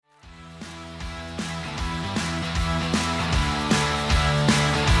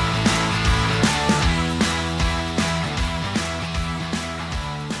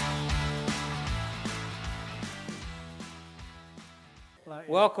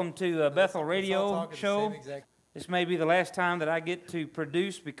welcome to Bethel Radio Show. This may be the last time that I get to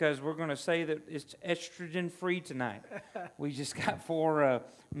produce because we're going to say that it's estrogen-free tonight. We just got 4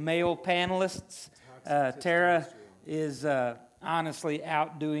 male panelists. Tara is honestly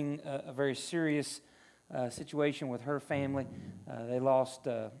out doing a very serious situation with her family. They lost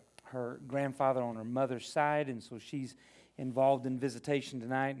her grandfather on her mother's side, and so she's involved in visitation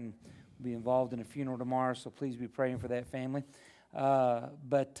tonight and will be involved in a funeral tomorrow, so please be praying for that family.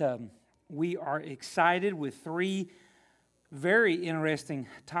 But we are excited with 3 very interesting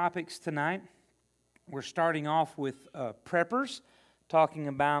topics tonight. We're starting off with preppers, talking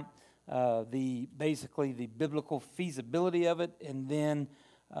about basically the biblical feasibility of it, and then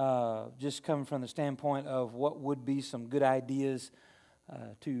just coming from the standpoint of what would be some good ideas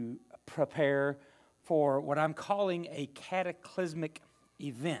to prepare for what I'm calling a cataclysmic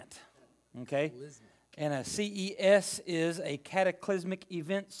event. Okay? And a CES is a cataclysmic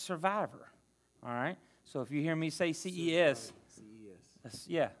event survivor. All right? So if you hear me say CES,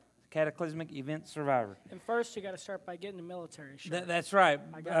 yeah, cataclysmic event survivor. And first, you got to start by getting the military shirt. That's right.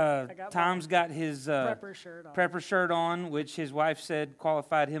 I got Tom's got his prepper shirt on, which his wife said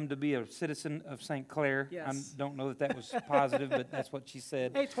qualified him to be a citizen of St. Clair. Yes. I don't know that was positive, but that's what she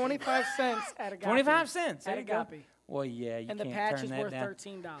said. Hey, 25 cents at Agape. 25 cents at Agape. Well, yeah, you and can't the patch turn is that worth down.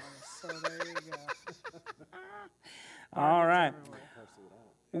 $13. So there you go. All right.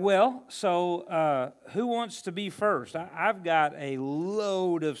 Well, so who wants to be first? I've got a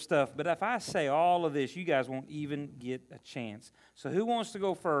load of stuff, but if I say all of this, you guys won't even get a chance. So who wants to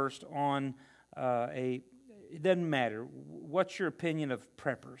go first on it doesn't matter. What's your opinion of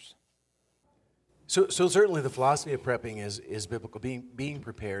preppers? So certainly the philosophy of prepping is biblical, being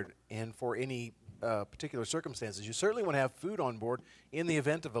prepared, and for any particular circumstances. You certainly want to have food on board in the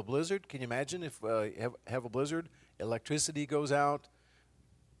event of a blizzard. Can you imagine if you have a blizzard, electricity goes out,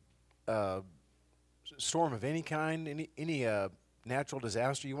 storm of any kind, any natural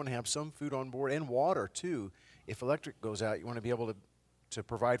disaster, you want to have some food on board and water too. If electric goes out, you want to be able to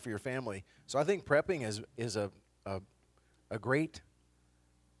provide for your family. So I think prepping is a great,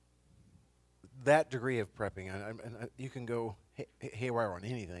 that degree of prepping. And you can go haywire on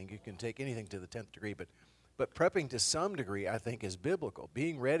anything. You can take anything to the 10th degree, but prepping to some degree I think is biblical.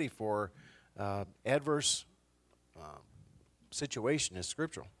 Being ready for adverse situation is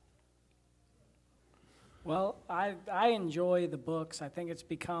scriptural. Well, I enjoy the books. I think it's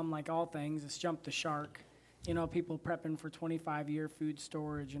become, like all things, it's jumped the shark. You know, people prepping for 25-year food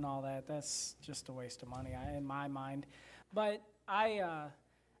storage and all that. That's just a waste of money in my mind. But I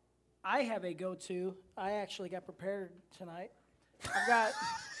have a go-to. I actually got prepared tonight. I've got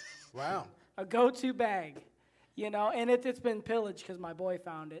Wow. a go-to bag, you know, and it's been pillaged because my boy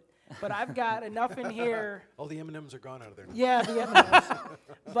found it. But I've got enough in here. All the M&Ms are gone out of there. Yeah, the M&Ms.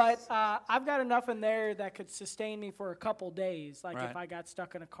 But I've got enough in there that could sustain me for a couple days, like if I got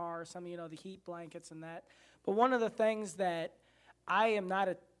stuck in a car or something, you know, the heat blankets and that. But one of the things that I am not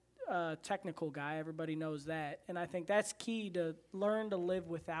a technical guy, everybody knows that, and I think that's key to learn to live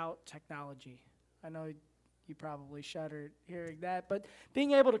without technology. I know you probably shuddered hearing that, but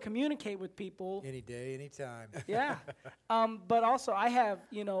being able to communicate with people. Any day, any time. Yeah. But also I have,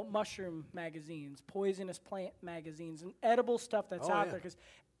 you know, mushroom magazines, poisonous plant magazines, and edible stuff that's out there. Because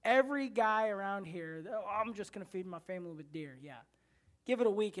every guy around here, I'm just going to feed my family with deer. Yeah. Give it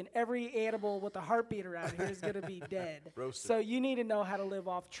a week, and every animal with a heartbeat around here is going to be dead. Roasted. So you need to know how to live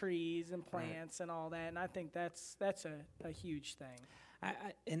off trees and plants and all that, and I think that's a huge thing.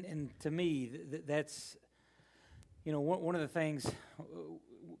 And to me, that's, you know, one of the things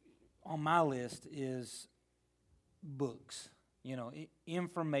on my list is books, you know,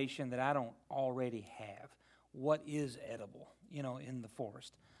 information that I don't already have. What is edible, you know, in the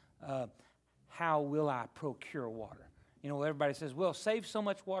forest? How will I procure water? You know, everybody says, well, save so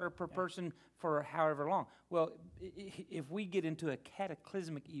much water per person for however long. Well, if we get into a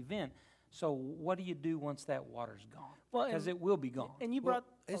cataclysmic event, so what do you do once that water's gone? Well, because it will be gone. And you brought...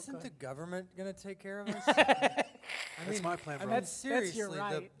 Isn't the government going to take care of us? That's my plan. Seriously, you're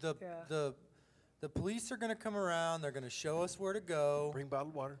right. the police are going to come around. They're going to show us where to go. Bring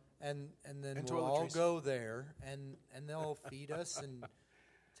bottled water. And then And we'll all toiletries. go there, and they'll feed us and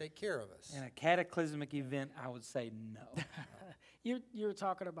take care of us. In a cataclysmic event, I would say no. You're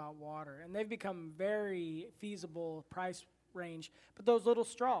talking about water, and they've become very feasible price range. But those little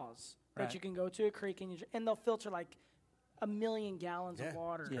straws that you can go to a creek and they'll filter like 1 million gallons of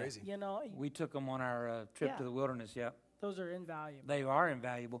water. It's crazy. You know, We took them on our trip to the wilderness, those are invaluable. They are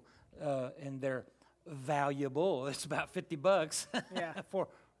invaluable, and they're valuable. It's about $50 Yeah.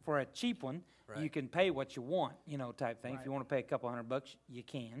 for a cheap one. Right. You can pay what you want, type thing. Right. If you want to pay a couple $100, you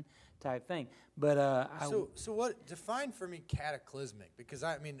can, type thing. But so what? Define for me cataclysmic, because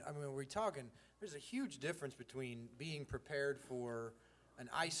I mean, we're talking. There's a huge difference between being prepared for an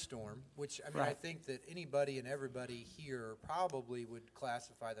ice storm, which I Right. think that anybody and everybody here probably would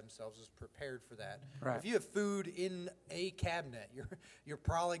classify themselves as prepared for that. Right. If you have food in a cabinet, you're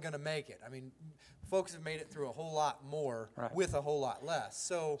probably going to make it. I mean, folks have made it through a whole lot more Right. with a whole lot less.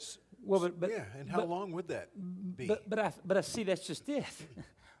 So, well, but yeah, and how long would that be? But I see that's just it.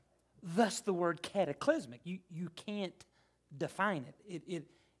 Thus the word cataclysmic. You can't define it.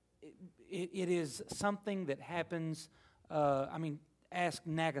 It is something that happens. Ask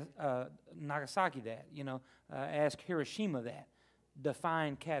Nagasaki that. Ask Hiroshima that.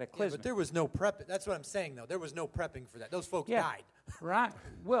 Define yeah, cataclysmic. but there was no prep. That's what I'm saying, though. There was no prepping for that. Those folks Yeah. died. Right.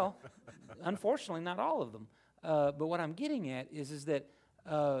 Well, unfortunately, not all of them. But what I'm getting at is that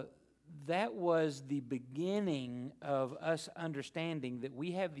that was the beginning of us understanding that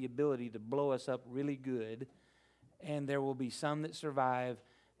we have the ability to blow us up really good, and there will be some that survive,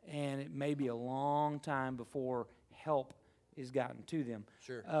 and it may be a long time before help is gotten to them.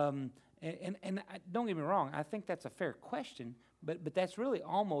 Sure. And don't get me wrong, I think that's a fair question, but that's really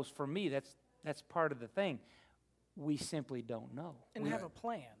almost, for me, that's part of the thing. We simply don't know. And have a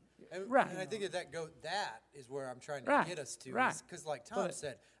plan. And, Right. And I think that is where I'm trying to Right. get us to. Right. Because like Tom But-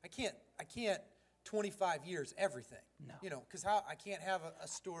 said, I can't 25 years everything. No. Because I can't have a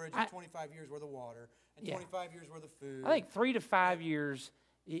storage of 25 years worth of water and Yeah. 25 years worth of food. I think 3 to 5 years,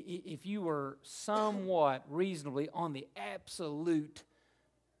 if you were somewhat reasonably on the absolute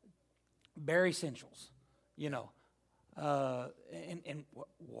bare essentials, and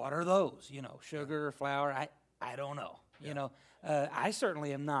what are those? Sugar, flour. I don't know. I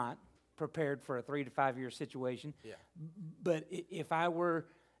certainly am not prepared for a 3 to 5 year situation. Yeah. But if I were,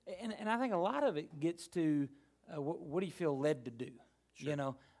 and I think a lot of it gets to what do you feel led to do?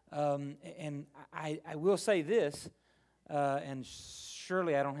 Sure. And I will say this, and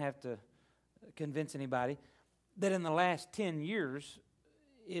surely I don't have to convince anybody, that in the last 10 years,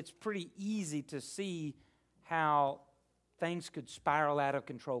 it's pretty easy to see how things could spiral out of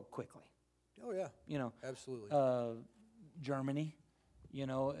control quickly. Oh, yeah. Absolutely. Germany,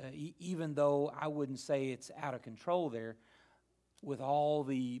 even though I wouldn't say it's out of control there, with all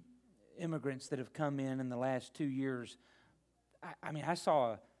the immigrants that have come in the last 2 years. I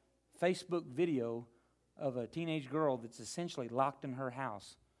saw a Facebook video of a teenage girl that's essentially locked in her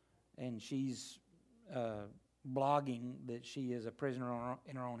house, and she's blogging that she is a prisoner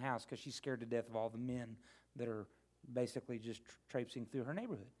in her own house because she's scared to death of all the men that are basically just traipsing through her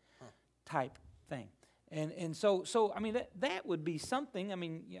neighborhood, type thing. And so that would be something.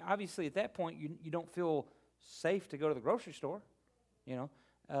 Obviously at that point you don't feel safe to go to the grocery store,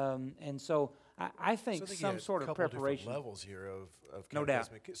 and so I think some sort of preparation. Levels here of No doubt.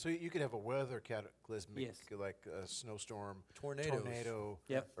 cataclysmic. So you could have a weather cataclysmic, Yes. like a snowstorm, Tornadoes. tornado,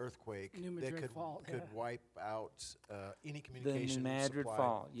 Yep. earthquake New that Madrid fault, could yeah. wipe out any The communication New Madrid supply,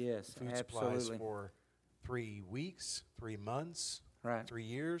 Fault, yes, food absolutely. supplies for 3 weeks, 3 months, Right. 3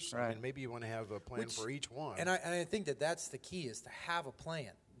 years. Right. Maybe you want to have a plan for each one. And I think that's the key, is to have a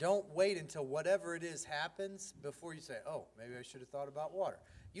plan. Don't wait until whatever it is happens before you say, oh, maybe I should have thought about water.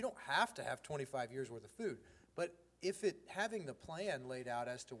 You don't have to have 25 years worth of food. But having the plan laid out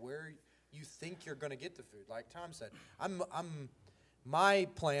as to where you think you're going to get the food, like Tom said, my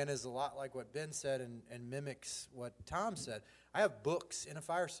plan is a lot like what Ben said and mimics what Tom said. I have books in a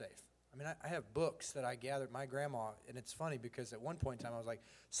fire safe. I have books that I gathered my grandma, and it's funny because at one point in time I was like,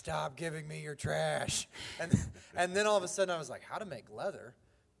 stop giving me your trash. And then all of a sudden I was like, how to make leather?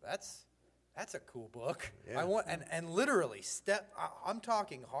 That's a cool book. Yeah. I want and literally I'm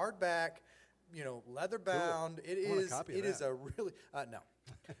talking hardback, leather bound. Cool. I want a copy of It is that. a really no.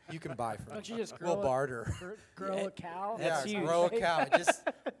 You can buy from Don't you just we'll grow barter. grow a cow? That's yeah, huge. grow a cow. Just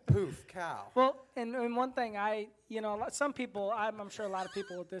poof, cow. Well, and one thing some people, I'm sure a lot of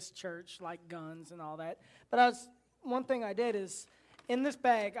people at this church like guns and all that. But one thing I did is, in this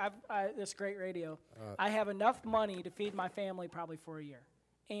bag, this great radio, I have enough money to feed my family probably for a year.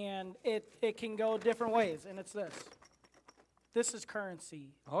 And it can go different ways, and it's this. This is currency,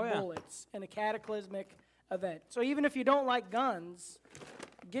 bullets, in a cataclysmic event. So even if you don't like guns,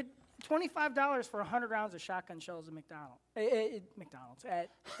 get $25 for 100 rounds of shotgun shells at McDonald's, at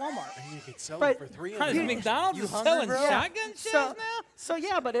Walmart. And you could sell But- them for How does $300. McDonald's You is hungry, selling bro? shotgun shells now? So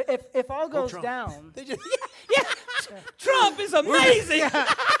yeah, but if all goes Trump. down, They just Trump is amazing.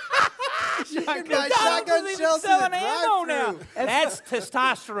 you can buy shotgun even Chelsea selling the ammo now. drive-thru. That's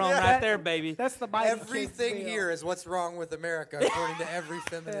testosterone right there, baby. That's the Biden Everything kids here is what's wrong with America, according to every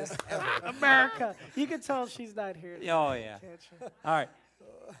feminist ever. America. You can tell she's not here. Oh, yeah. Can't you? All right.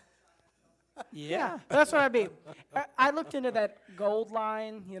 Yeah. That's what I mean. I looked into that gold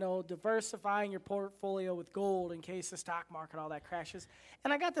line, diversifying your portfolio with gold in case the stock market, all that crashes.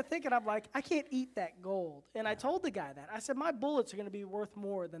 And I got to thinking, I'm like, I can't eat that gold. And I told the guy that. I said, my bullets are going to be worth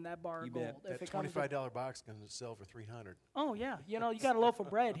more than that bar of gold. bet. That $25 box is going to sell for $300. Oh, yeah. You got a loaf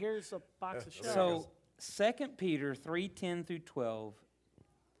of bread. Here's a box of shells. So 2 Peter 3:10 through 12,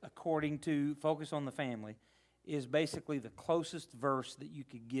 according to Focus on the Family, is basically the closest verse that you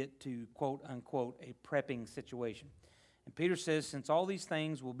could get to, quote, unquote, a prepping situation. And Peter says, since all these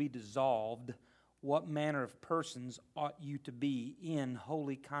things will be dissolved, what manner of persons ought you to be in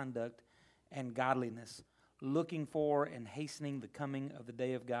holy conduct and godliness, looking for and hastening the coming of the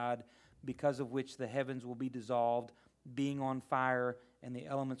day of God, because of which the heavens will be dissolved, being on fire, and the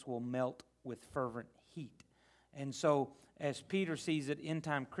elements will melt with fervent heat. And so, as Peter sees it,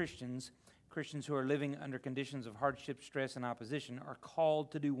 end-time Christians who are living under conditions of hardship, stress, and opposition are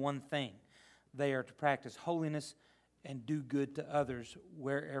called to do one thing. They are to practice holiness and do good to others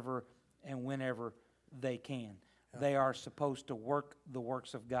wherever and whenever they can. Yeah. They are supposed to work the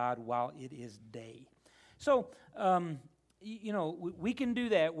works of God while it is day. So, we can do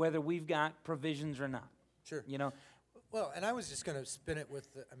that whether we've got provisions or not. Sure. Well, and I was just going to spin it with,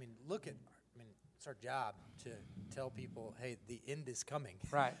 it's our job to tell people, hey, the end is coming.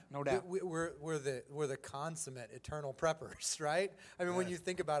 Right, no doubt. We're the consummate eternal preppers, right? When you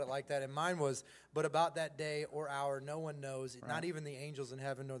think about it like that, and mine was, but about that day or hour, no one knows, right. Not even the angels in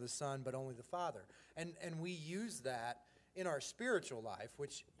heaven nor the Son, but only the Father. And we use that in our spiritual life,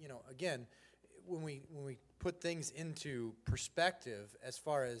 which, again, when we put things into perspective, as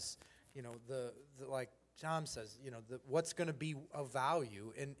far as, the like Tom says, what's going to be of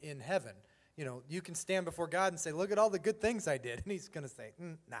value in heaven. You can stand before God and say, look at all the good things I did. And he's going to say,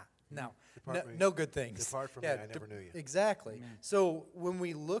 no good things. Depart from me, I never knew you. Exactly. Amen. So when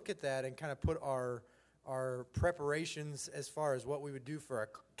we look at that and kind of put our preparations as far as what we would do for a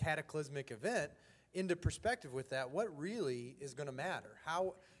cataclysmic event into perspective with that, what really is going to matter?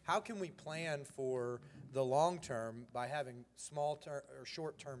 How can we plan for the long term by having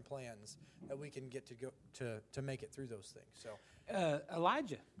short term plans that we can get to make it through those things? So.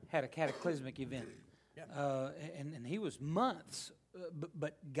 Elijah had a cataclysmic event, and he was months,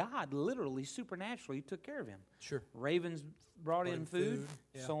 but God literally, supernaturally took care of him. Sure. Ravens brought in food.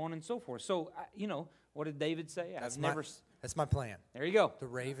 So on and so forth. So, what did David say? That's my plan. There you go. The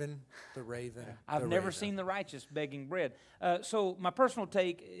raven. I've never seen the righteous begging bread. So my personal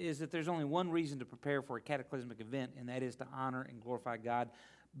take is that there's only one reason to prepare for a cataclysmic event, and that is to honor and glorify God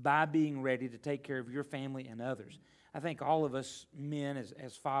by being ready to take care of your family and others. I think all of us men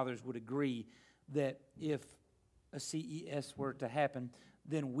as fathers would agree that if a CES were to happen,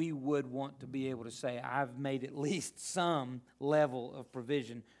 then we would want to be able to say, I've made at least some level of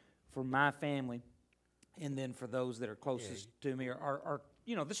provision for my family and then for those that are closest to me or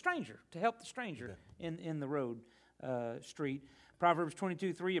the stranger, to help the stranger in the road street. Proverbs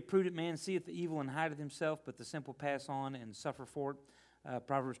 22:3, a prudent man seeth the evil and hideth himself, but the simple pass on and suffer for it.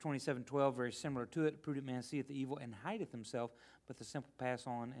 Proverbs 27:12, very similar to it. A prudent man seeth the evil and hideth himself, but the simple pass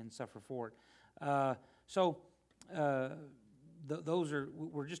on and suffer for it. Those are,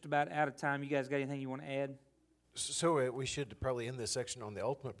 we're just about out of time. You guys got anything you want to add? So we should probably end this section on the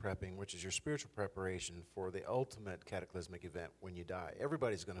ultimate prepping, which is your spiritual preparation for the ultimate cataclysmic event when you die.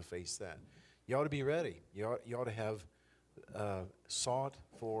 Everybody's going to face that. You ought to be ready. You ought to have sought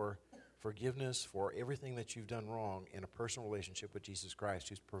for forgiveness for everything that you've done wrong in a personal relationship with Jesus Christ,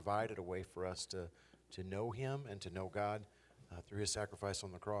 who's provided a way for us to know Him and to know God through His sacrifice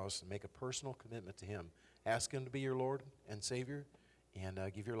on the cross and make a personal commitment to Him. Ask Him to be your Lord and Savior and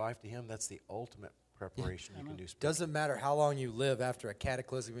give your life to Him. That's the ultimate preparation you can do. Doesn't matter how long you live after a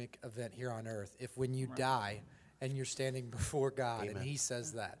cataclysmic event here on earth, if when you die and you're standing before God, Amen. And He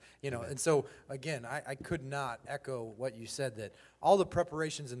says that, Amen. And so again, I could not echo what you said, that all the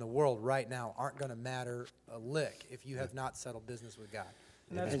preparations in the world right now aren't going to matter a lick if you have not settled business with God.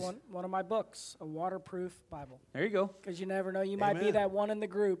 And that's one of my books, a waterproof Bible. There you go. Because you never know, you might be that one in the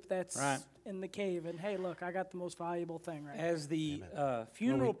group that's in the cave, and hey, look, I got the most valuable thing right As the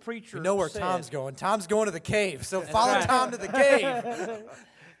funeral preacher we know where Tom's going. Tom's going to the cave, so follow Tom to the cave.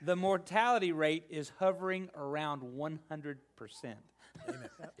 The mortality rate is hovering around 100%.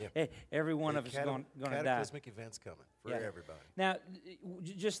 Amen. Every one of us is going to die. Cataclysmic events coming for everybody. Now,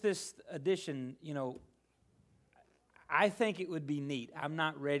 just this addition, I think it would be neat. I'm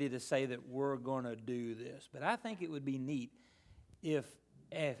not ready to say that we're going to do this, but I think it would be neat if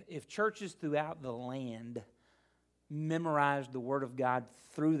churches throughout the land memorized the Word of God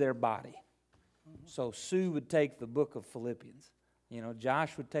through their body. So Sue would take the book of Philippians.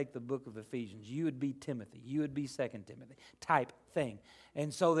 Josh would take the book of Ephesians. You would be Timothy. You would be 2 Timothy type thing.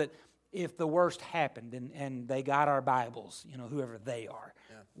 And so that if the worst happened and they got our Bibles, whoever they are,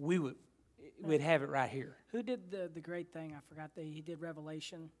 we'd have it right here. Who did the great thing? I forgot that he did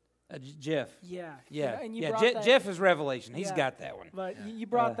Revelation. Jeff. Yeah. Yeah. And Jeff is Revelation. He's got that one. But you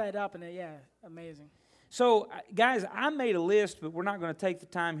brought that up, and amazing. So, guys, I made a list, but we're not going to take the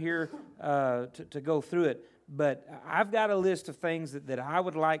time here to go through it. But I've got a list of things that I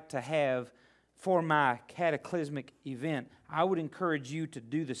would like to have for my cataclysmic event. I would encourage you to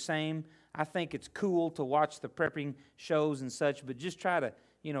do the same. I think it's cool to watch the prepping shows and such, but just try to,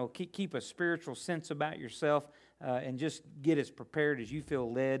 keep a spiritual sense about yourself and just get as prepared as you feel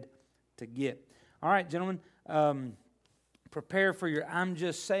led to get. All right, gentlemen. Prepare for your I'm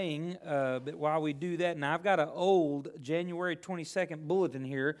Just Saying, but while we do that, now I've got an old January 22nd bulletin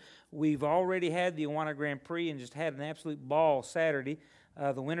here. We've already had the Awana Grand Prix and just had an absolute ball Saturday.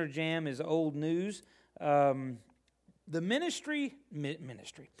 The Winter Jam is old news. The Mystery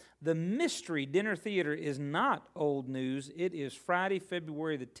Dinner Theater is not old news. It is Friday,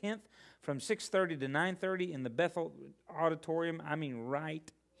 February the 10th from 6:30 to 9:30 in the Bethel Auditorium. I mean right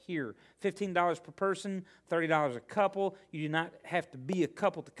here. $15 per person, $30 a couple. You do not have to be a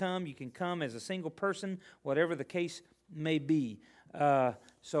couple to come. You can come as a single person, whatever the case may be.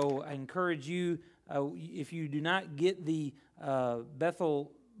 So I encourage you, if you do not get the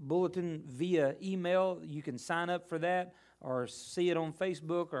Bethel Bulletin via email, you can sign up for that or see it on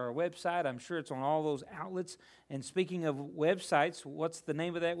Facebook or our website. I'm sure it's on all those outlets. And speaking of websites, what's the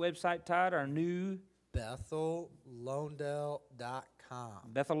name of that website, Todd? Our new...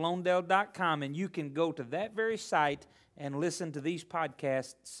 BethelLoandale.com. BethelLoandale.com, and you can go to that very site and listen to these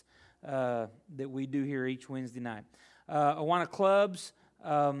podcasts that we do here each Wednesday night. Awana Clubs,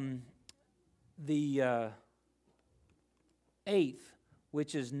 the 8th,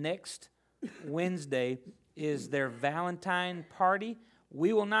 which is next Wednesday, is their Valentine party.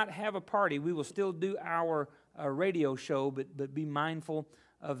 We will not have a party. We will still do our radio show, but be mindful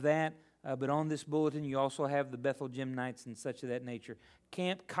of that. But on this bulletin, you also have the Bethel Gym Nights and such of that nature.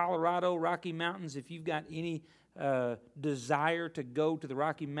 Camp Colorado, Rocky Mountains. If you've got any desire to go to the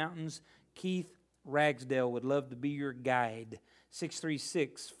Rocky Mountains, Keith Ragsdale would love to be your guide.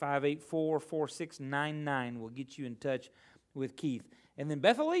 636-584-4699 will get you in touch with Keith. And then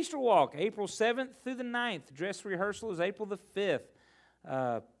Bethel Easter Walk, April 7th through the 9th. Dress rehearsal is April the 5th.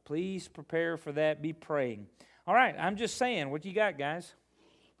 Please prepare for that. Be praying. All right, I'm just saying. What you got, guys?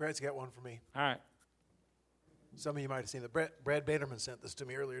 Brad's got one for me. All right. Some of you might have seen that. Brad Baderman sent this to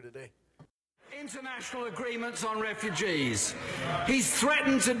me earlier today. International agreements on refugees. He's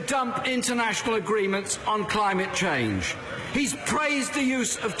threatened to dump international agreements on climate change. He's praised the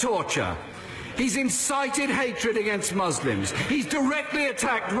use of torture. He's incited hatred against Muslims. He's directly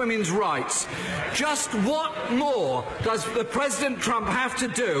attacked women's rights. Just what more does the President Trump have to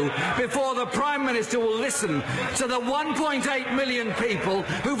do before the Prime Minister will listen to the 1.8 million people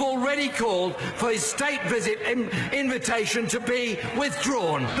who've already called for his state visit invitation to be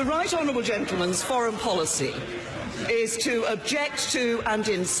withdrawn? The Right Honourable Gentleman's foreign policy is to object to and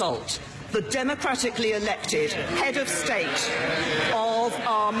insult the democratically elected head of state of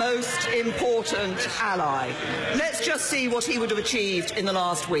our most important ally. Let's just see what he would have achieved in the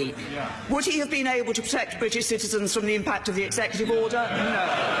last week. Would he have been able to protect British citizens from the impact of the executive order?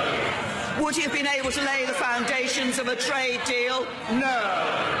 No. Would he have been able to lay the foundations of a trade deal?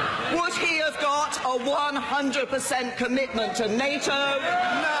 No. Would he have got a 100% commitment to NATO? No.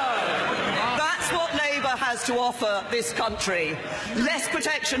 That's what Labour has to offer this country. Less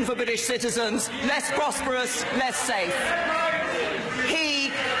protection for British citizens, less prosperous, less safe.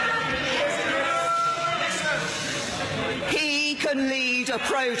 He can lead a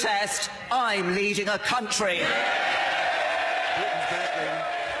protest. I'm leading a country.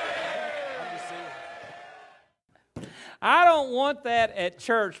 I don't want that at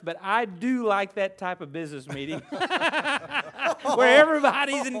church, but I do like that type of business meeting where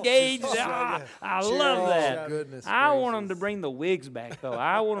everybody's engaged. I love that. Goodness I want them to bring the wigs back, though.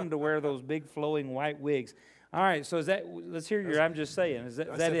 I want them to wear those big flowing white wigs. All right, so is that? Let's hear your. I'm just saying. Is that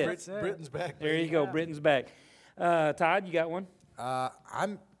it? Britain's back. There you go. Britain's back. Todd, you got one?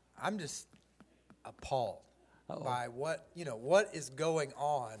 I'm just appalled by what is going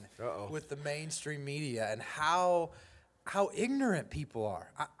on with the mainstream media and how ignorant people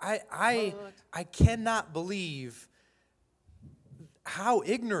are. I cannot believe how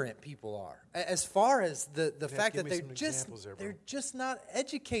ignorant people are, as far as the fact that they're just not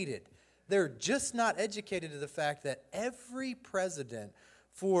educated. They're just not educated to the fact that every president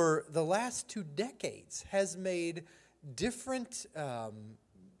for the last 2 decades has made different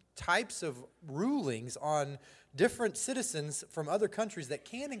types of rulings on different citizens from other countries that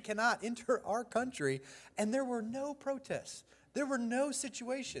can and cannot enter our country, and there were no protests. There were no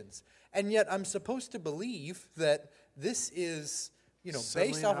situations. And yet I'm supposed to believe that this is,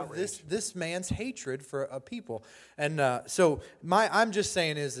 based off of this man's hatred for a people. And I'm just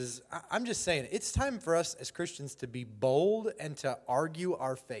saying it's time for us as Christians to be bold and to argue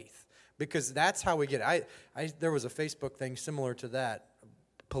our faith, because that's how we get it. There was a Facebook thing similar to that,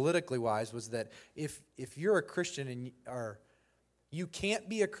 politically wise, was that if you're a Christian you can't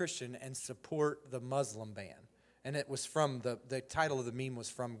be a Christian and support the Muslim ban. And it was from the title of the meme was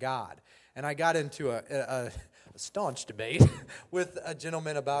from God. And I got into a staunch debate with a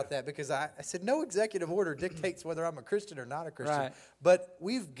gentleman about that, because I said no executive order dictates whether I'm a Christian or not a Christian. Right. But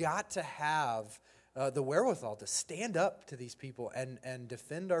we've got to have the wherewithal to stand up to these people and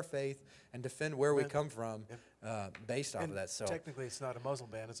defend our faith and defend where we come from based off of that. So technically, it's not a Muslim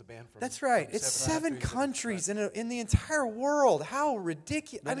ban; it's a ban from. That's right. It's 7 countries in the entire world. How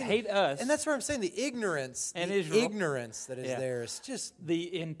ridiculous! That hate us, and that's what I'm saying. The ignorance and ignorance that is there is just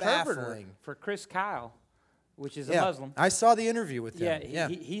the interpreter baffling. For Chris Kyle, which is a Muslim. I saw the interview with him.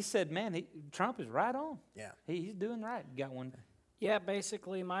 He said, "Man, Trump is right on. Yeah, he's doing right." Got one. Yeah,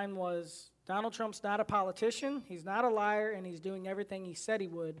 basically, mine was Donald Trump's not a politician. He's not a liar, and he's doing everything he said he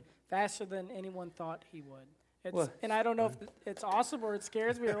would faster than anyone thought he would. And I don't know if it's awesome or it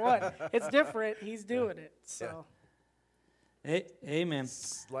scares me or what. It's different. He's doing it. So, amen.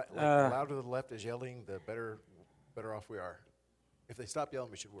 The louder the left is yelling, the better off we are. If they stop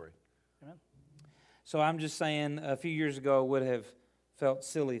yelling, we should worry. Amen. So I'm just saying, a few years ago, I would have felt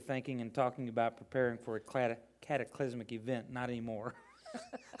silly thinking and talking about preparing for a cataclysmic event. Not anymore.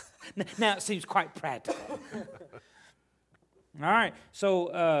 Now it seems quite practical. All right,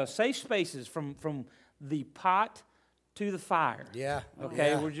 so safe spaces from the pot to the fire. Yeah.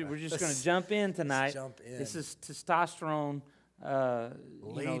 Okay, we're just going to jump in tonight. Jump in. This is testosterone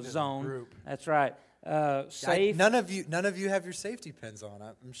zone. Group. That's right. Safe. None of you have your safety pins on.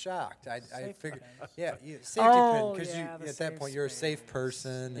 I'm shocked. I figured. Yeah, safety pin, because at that point you're a safe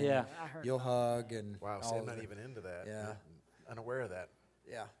person. And you'll hug and. Wow, see, I'm not even into that. Yeah. Unaware of that.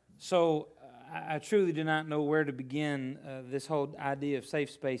 Yeah. So I truly do not know where to begin. This whole idea of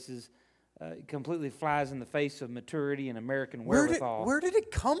safe spaces completely flies in the face of maturity and American wherewithal. Where did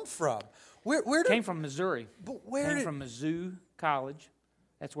it come from? Where it came from Missouri. But where came from Mizzou College.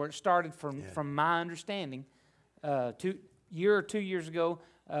 That's where it started from my understanding. 2 years ago,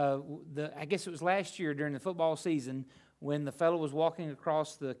 I guess it was last year during the football season, when the fellow was walking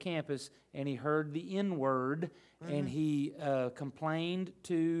across the campus and he heard the N-word, and he complained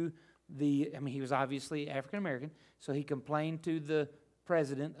to he was obviously African-American, so he complained to the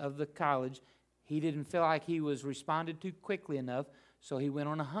president of the college. He didn't feel like he was responded to quickly enough, so he went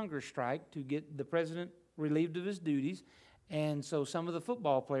on a hunger strike to get the president relieved of his duties. And so some of the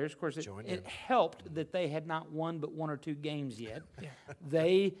football players, of course, it helped that they had not won but 1 or 2 games yet.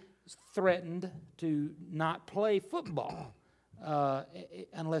 They threatened to not play football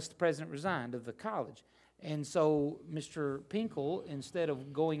unless the president resigned of the college. And so Mr. Pinkel, instead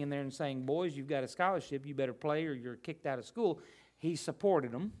of going in there and saying, boys, you've got a scholarship, you better play or you're kicked out of school, he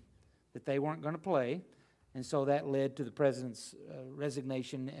supported them, that they weren't going to play. And so that led to the president's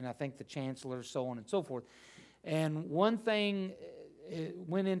resignation, and I think the chancellor, so on and so forth. And one thing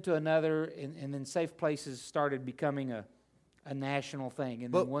went into another, and then safe places started becoming a national thing.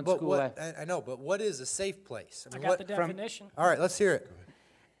 And then one school. I know, but what is a safe place? I got the definition. All right, let's hear it.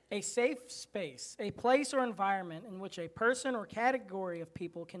 A safe space, a place or environment in which a person or category of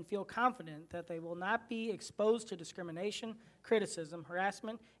people can feel confident that they will not be exposed to discrimination, criticism,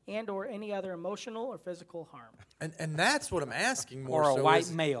 harassment, and or any other emotional or physical harm. And that's what I'm asking more. Or a white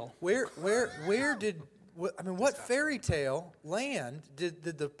male. Where did what fairy tale land did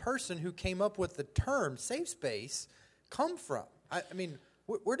the person who came up with the term safe space come from?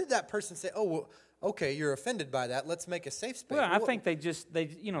 Where did that person say, oh, well, okay, you're offended by that, let's make a safe space? Well, I think they just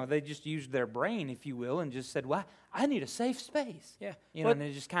used their brain, if you will, and just said, well, I need a safe space. Yeah. And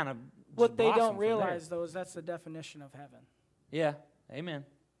they just kind of what they don't realize, though, is that's the definition of heaven. Yeah, amen.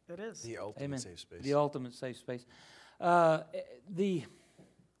 It is. The ultimate safe space. The ultimate safe space. I'm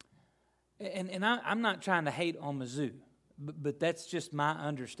not trying to hate on Mizzou, but that's just my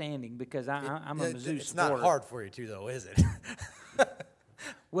understanding, because I'm a Mizzou supporter. It's not hard for you too, though, is it?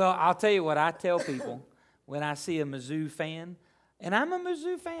 Well, I'll tell you what I tell people when I see a Mizzou fan. And I'm a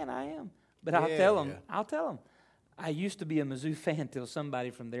Mizzou fan, I am. But I'll tell them, I used to be a Mizzou fan till somebody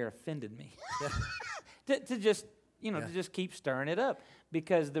from there offended me. to just keep stirring it up.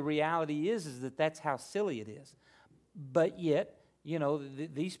 Because the reality is that that's how silly it is. But yet,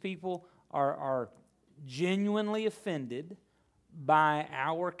 these people are genuinely offended by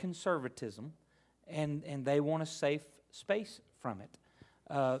our conservatism, and they want a safe space from it.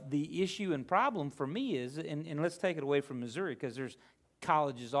 The issue and problem for me is, and let's take it away from Missouri, because there's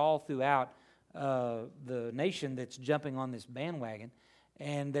colleges all throughout the nation that's jumping on this bandwagon,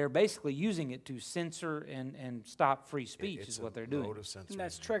 and they're basically using it to censor and stop free speech is what they're doing. And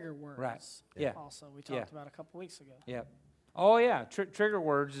that's trigger words. Right. Yeah. Also, we talked about a couple weeks ago. Yeah. Oh, yeah. Trigger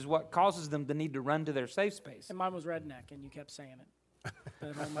words is what causes them to need to run to their safe space. And mine was redneck, and you kept saying it.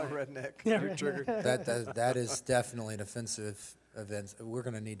 Redneck. You're triggered. That is definitely an offensive event. We're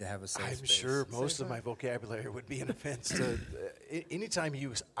going to need to have a safe space. I'm sure most of my vocabulary would be an offense to. Anytime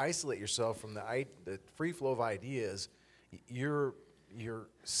you isolate yourself from the free flow of ideas, you're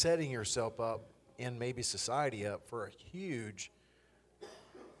setting yourself up and maybe society up for a huge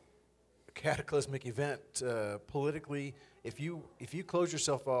cataclysmic event politically. If you close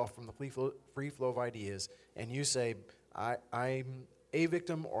yourself off from the free flow of ideas and you say, I'm a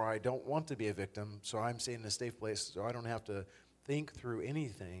victim or I don't want to be a victim, so I'm staying in a safe place so I don't have to think through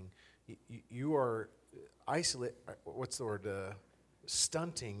anything, you are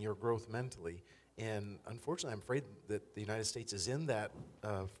stunting your growth mentally. And unfortunately, I'm afraid that the United States is in that.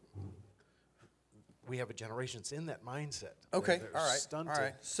 We have a generation that's in that mindset. Okay, They're all right, stunted, all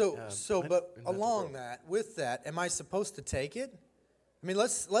right. But along that, with that, am I supposed to take it? I mean,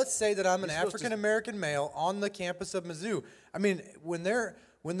 let's say that I'm an African American male on the campus of Mizzou. I mean, when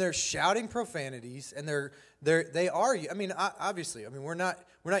they're shouting profanities and they are. I mean, obviously, I mean we're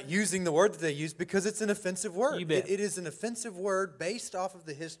not using the word that they use because it's an offensive word. You bet. It is an offensive word based off of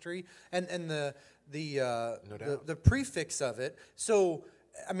the history and the prefix of it. So,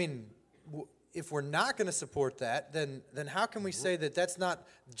 I mean, if we're not going to support that, then how can we say that that's not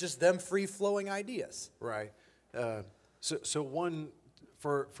just them free flowing ideas? Right. So one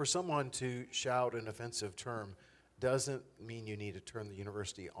for someone to shout an offensive term doesn't mean you need to turn the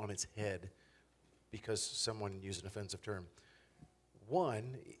university on its head because someone used an offensive term.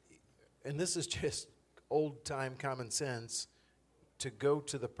 One, and this is just old-time common sense, to go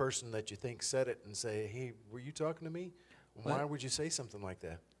to the person that you think said it and say, hey, were you talking to me? Why would you say something like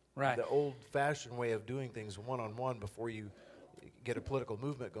that? Right. The old-fashioned way of doing things one-on-one before you get a political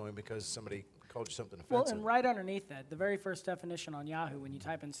movement going because somebody called you something offensive. Well, and right underneath that, the very first definition on Yahoo, when you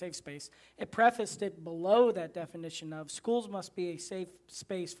type in safe space, it prefaced it below that definition of schools must be a safe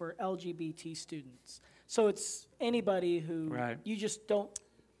space for LGBT students. So it's anybody who you just don't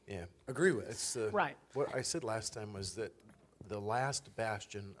agree with. It's right. What I said last time was that the last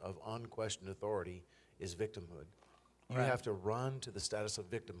bastion of unquestioned authority is victimhood. You have to run to the status of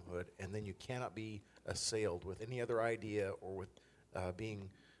victimhood, and then you cannot be assailed with any other idea or with being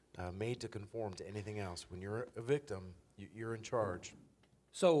made to conform to anything else. When you're a victim, you're in charge.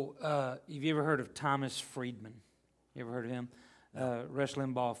 So, have you ever heard of Thomas Friedman? You ever heard of him? Rush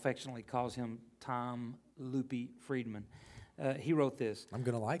Limbaugh affectionately calls him Tom Loopy Friedman. He wrote this. I'm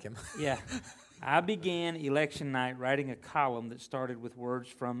going to like him. Yeah. I began election night writing a column that started with words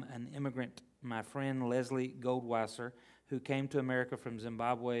from an immigrant, my friend Leslie Goldwasser, who came to America from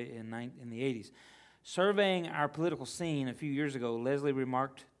Zimbabwe in the 80s. Surveying our political scene a few years ago, Leslie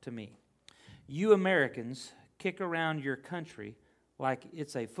remarked to me, "You Americans kick around your country like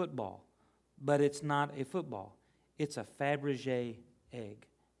it's a football, but it's not a football. It's a Fabergé egg.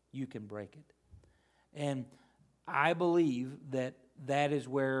 You can break it." And I believe that is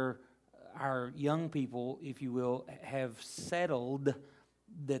where our young people, if you will, have settled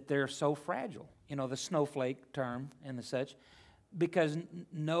that they're so fragile. You know, the snowflake term and the such, because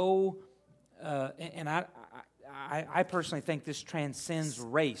and I personally think this transcends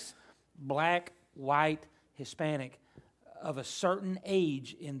race. Black, white, Hispanic, of a certain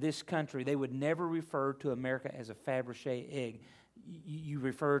age in this country, they would never refer to America as a Fabergé egg. You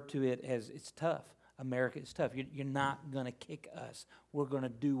refer to it as it's tough. America is tough. You're not going to kick us. We're going to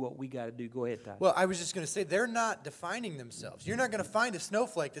do what we got to do. Go ahead, Todd. Well, I was just going to say, they're not defining themselves. You're not going to find a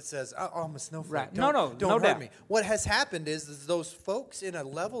snowflake that says, oh, I'm a snowflake. Right. Don't no hurt doubt. me. What has happened is those folks in a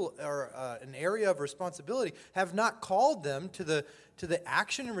level or an area of responsibility have not called them to the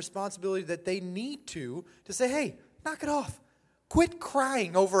action and responsibility that they need to say, hey, knock it off. Quit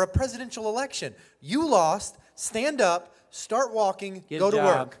crying over a presidential election. You lost. Stand up. Start walking. Get go a to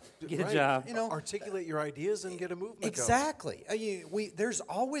job. work. Get a job. You know, articulate your ideas and get a movement exactly. There's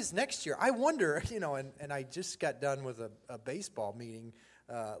always next year. I wonder, and I just got done with a baseball meeting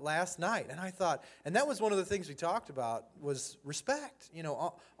last night, and I thought, and that was one of the things we talked about was respect,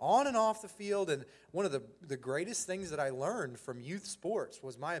 on and off the field. And one of the greatest things that I learned from youth sports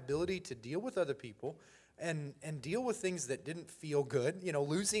was my ability to deal with other people and deal with things that didn't feel good.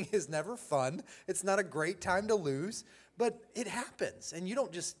 Losing is never fun. It's not a great time to lose, but it happens, and you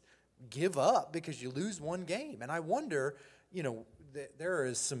don't just give up because you lose one game. And I wonder, there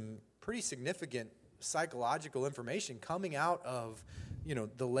is some pretty significant psychological information coming out of,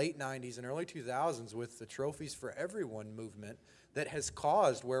 the late 90s and early 2000s with the Trophies for Everyone movement that has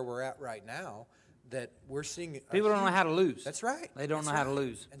caused where we're at right now, that we're seeing people don't know how to lose. That's right. They don't know how to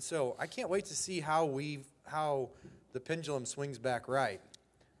lose. And so I can't wait to see how the pendulum swings back right.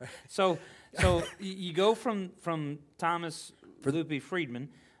 So you go from Thomas Lupe Friedman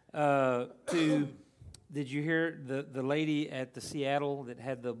to, did you hear the lady at the Seattle that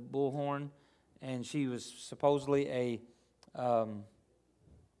had the bullhorn, and she was supposedly a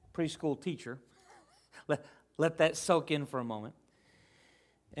preschool teacher? Let that soak in for a moment.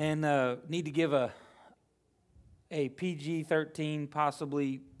 And need to give a PG-13,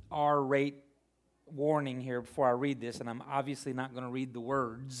 possibly R-rate warning here before I read this, and I'm obviously not going to read the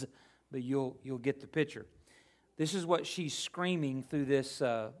words, but you'll get the picture. This is what she's screaming through this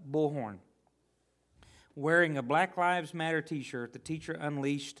bullhorn. Wearing a Black Lives Matter t-shirt, the teacher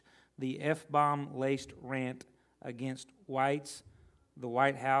unleashed the F-bomb laced rant against whites, the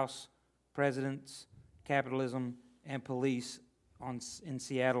White House, presidents, capitalism, and police in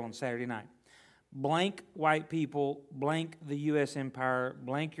Seattle on Saturday night. Blank white people, blank the U.S. empire,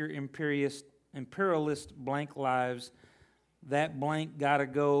 blank your imperialist blank lives. That blank gotta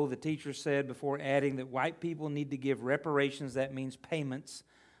go, the teacher said, before adding that white people need to give reparations, that means payments,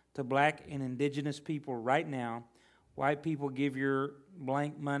 to black and indigenous people right now. White people, give your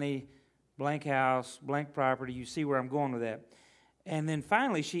blank money, blank house, blank property. You see where I'm going with that. And then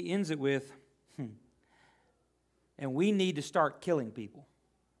finally she ends it with, and we need to start killing people.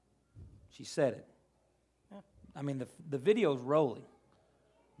 She said it. I mean, the video's rolling.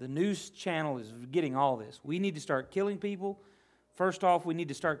 The news channel is getting all this. We need to start killing people. First off, we need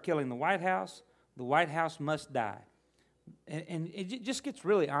to start killing the White House. The White House must die. And it just gets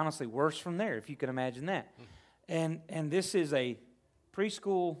really, honestly, worse from there, if you can imagine that. And this is a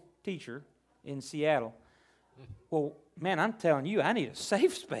preschool teacher in Seattle. Well, man, I'm telling you, I need a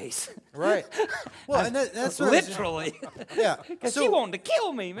safe space. Right. Well, and that's what literally. Yeah. Because he wanted to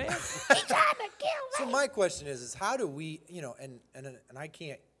kill me, man. He tried to kill me. So my question is how do we, and I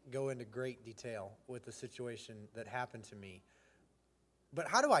can't go into great detail with the situation that happened to me, but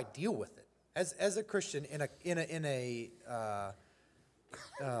how do I deal with it as a Christian in a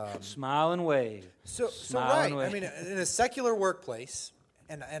smile and wave. So Smile and right. wave. I mean, in a secular workplace,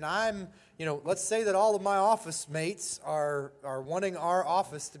 and I'm, let's say that all of my office mates are wanting our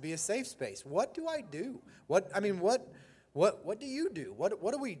office to be a safe space. What do I do? What do you do?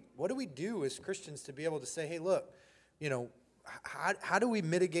 What do we do as Christians to be able to say, hey, look, how do we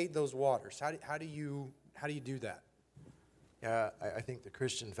mitigate those waters? How do you do that? I think the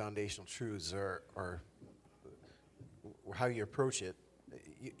Christian foundational truths are how you approach it.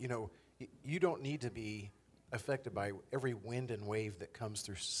 You don't need to be affected by every wind and wave that comes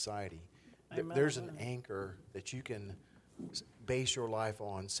through society. There's an anchor that you can base your life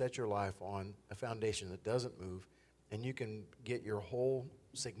on, set your life on, a foundation that doesn't move, and you can get your whole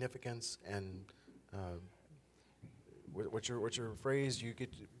significance and what's your phrase? You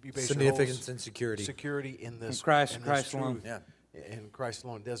base Significance your and security. Security in this In Christ, in Christ this alone. truth. Yeah. And Christ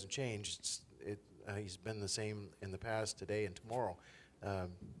alone. It doesn't change. He's been the same in the past, today, and tomorrow.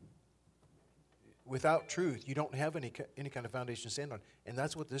 Without truth, you don't have any kind of foundation to stand on, and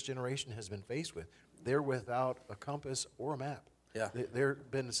that's what this generation has been faced with. They're without a compass or a map. Yeah. They're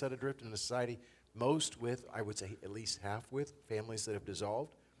been set adrift in a society, most with, I would say, at least half with families that have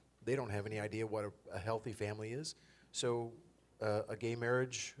dissolved. They don't have any idea what a healthy family is. So a gay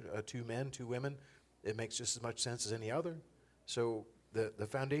marriage, 2 men, 2 women, it makes just as much sense as any other. So the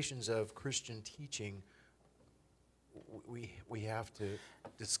foundations of Christian teaching, we have to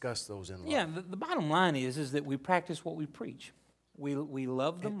discuss those in love. Yeah, the bottom line is that we practice what we preach. We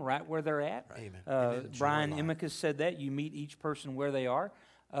love them right where they're at. Amen. Brian Emicus said that. You meet each person where they are.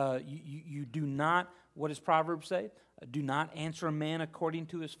 You do not, what does Proverbs say? Do not answer a man according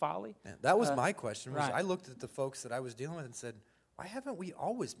to his folly. Yeah, that was my question. Right. I looked at the folks that I was dealing with and said, why haven't we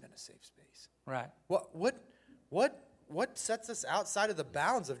always been a safe space? Right. What what sets us outside of the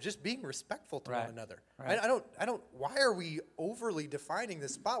bounds of just being respectful to one another? Right. I don't. Why are we overly defining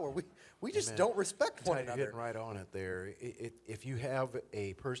this spot where we just don't respect one another? You're getting right on it there. If you have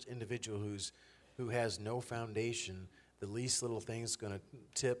a individual who has no foundation, the least little thing is going to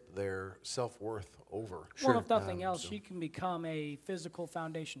tip their self-worth over. Well, if nothing else, you can become a physical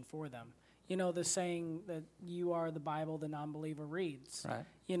foundation for them. You know, the saying that you are the Bible the non-believer reads. Right.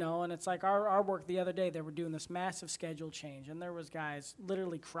 You know, and it's like our work the other day, they were doing this massive schedule change, and there was guys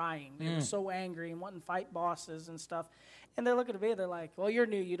literally crying. They were so angry and wanting to fight bosses and stuff. And they're looking at me, they're like, well, you're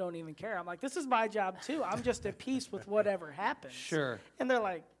new, you don't even care. I'm like, this is my job too. I'm just at peace with whatever happens. Sure. And they're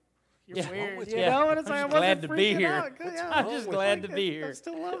like, you're weird, you. you know? And it's I'm like, just I glad wasn't to be freaking here. out. I'm just glad to be here. I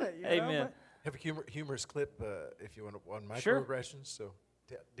still love it. You Amen. know? Have a humorous clip if you want on Sure. microaggressions. So,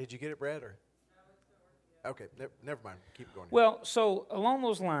 did you get it, Brad? Or? Okay, never mind. Keep it going. Well, so along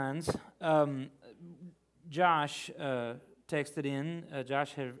those lines, Josh texted in,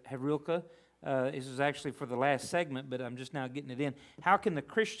 Josh Havrilka. This is actually for the last segment, but I'm just now getting it in. How can the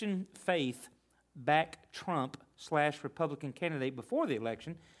Christian faith back Trump/Republican candidate before the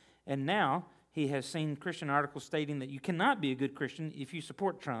election? And now he has seen Christian articles stating that you cannot be a good Christian if you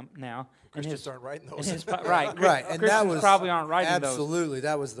support Trump now. Christians aren't writing those. Right. Right, and that was probably aren't writing those. Absolutely,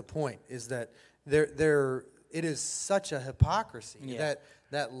 that was the point. Is that there it is such a hypocrisy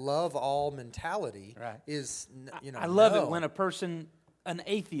that love all mentality is. I love it when an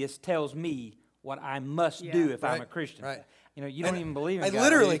atheist tells me what I must do if I'm a Christian. Right. You know, you don't even believe in God. I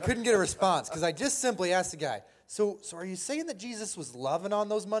literally couldn't get a response because I just simply asked the guy, so are you saying that Jesus was loving on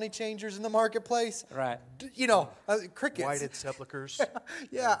those money changers in the marketplace? Right. Crickets. Whited sepulchers.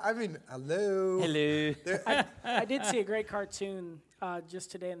 Yeah, I mean, hello. I did see a great cartoon just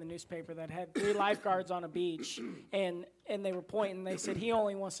today in the newspaper that had 3 lifeguards on a beach, and they were pointing. They said he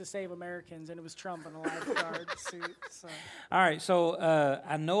only wants to save Americans, and it was Trump in a lifeguard suit. So. All right, so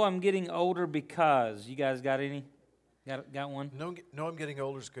I know I'm getting older because you guys got any? Got one? No, I'm getting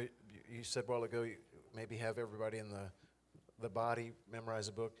older. You said a while ago you maybe have everybody in the body memorize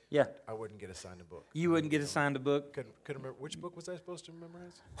a book. Yeah. I wouldn't get assigned a book. You wouldn't get assigned a book? Couldn't remember. Which book was I supposed to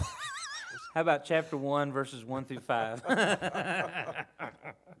memorize? How about chapter 1, verses 1 through 5?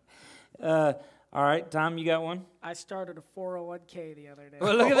 All right, Tom, you got one? I started a 401k the other day.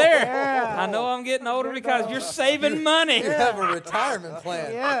 Well, look at there. Yeah. I know I'm getting older because you're saving money. You have a retirement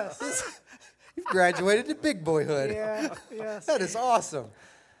plan. Yes. You've graduated to big boyhood. Yeah. Yes. That is awesome.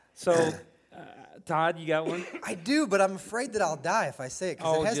 So, Todd, you got one? I do, but I'm afraid that I'll die if I say it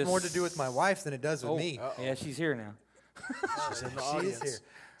because it has just- more to do with my wife than it does with me. Yeah, she's here now. She's in the She audience. is here.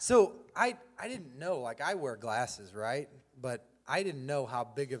 So I didn't know, like I wear glasses, right? But I didn't know how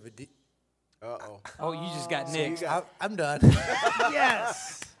big of a deal. Uh-oh. Oh, you just got nicked. I'm done.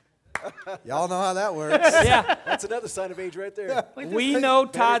 Yes. Y'all know how that works. Yeah, That's another sign of age right there. we know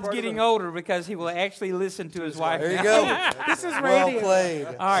Todd's part of getting it. older because he will actually listen to his wife. There you now. go. This is Well radio. played,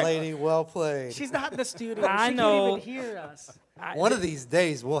 right. lady. Well played. She's not in the studio. I she know. can't even hear us. One of these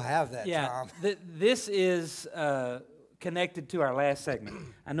days we'll have that, Yeah, Tom. this is connected to our last segment.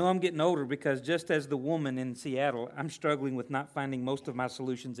 I know I'm getting older because just as the woman in Seattle, I'm struggling with not finding most of my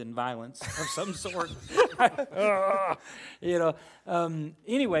solutions in violence of some sort.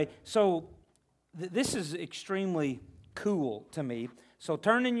 Anyway, so this is extremely cool to me. So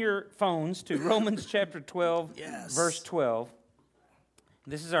turn in your phones to Romans chapter 12, verse 12.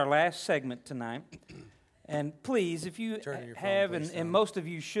 This is our last segment tonight. And please, if you Turn in your phone, have, please, and most of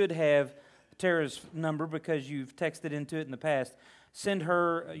you should have Tara's number because you've texted into it in the past, send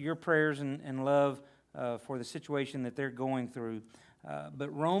her your prayers and love for the situation that they're going through.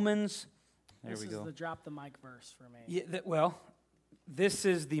 But Romans, there we go. This is the drop the mic verse for me. Yeah, this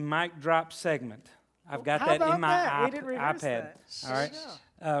is the mic drop segment. I've got How that about in my that? We didn't rehearse iPad. that.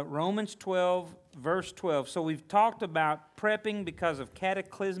 All right. Romans 12, verse 12. So we've talked about prepping because of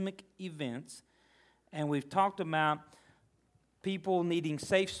cataclysmic events, and we've talked about people needing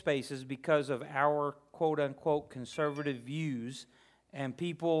safe spaces because of our quote-unquote conservative views, and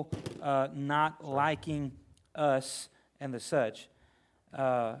people not liking us and the such.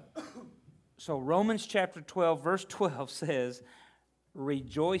 So Romans chapter 12, verse 12 says,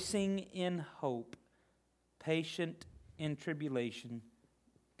 rejoicing in hope, patient in tribulation,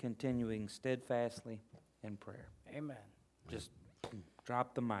 continuing steadfastly in prayer. Amen. Just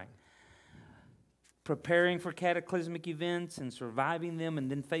drop the mic. Preparing for cataclysmic events and surviving them and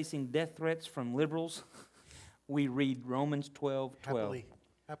then facing death threats from liberals, we read Romans 12:12.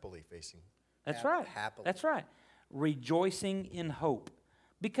 Happily facing. That's right. Happily. That's right. Rejoicing in hope.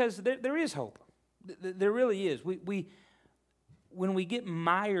 Because there is hope. There really is. We when we get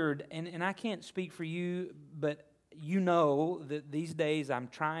mired, and I can't speak for you, but you know that these days I'm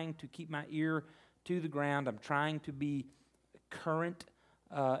trying to keep my ear to the ground. I'm trying to be current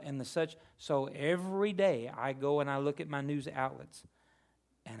and the such. So every day I go and I look at my news outlets,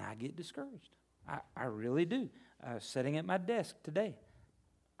 and I get discouraged. I really do. Sitting at my desk today,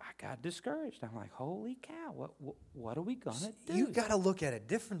 I got discouraged. I'm like, holy cow, what are we going to do? You got to look at it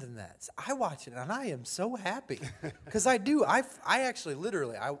different than that. I watch it, and I am so happy. Because I do. I actually,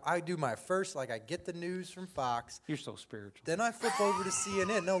 literally, I do my first, like, I get the news from Fox. You're so spiritual. Then I flip over to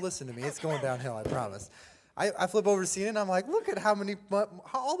CNN. No, listen to me. It's going downhill, I promise. I flip over to CNN, and I'm like, look at how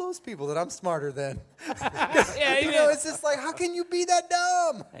all those people that I'm smarter than. Yeah, you know, it's just like, how can you be that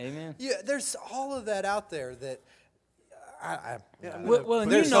dumb? Amen. Yeah, there's all of that out there that Well,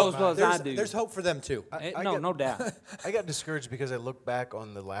 and you know as well as I do. There's hope for them too. No doubt. I got discouraged because I look back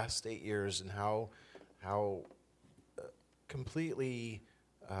on the last 8 years and how completely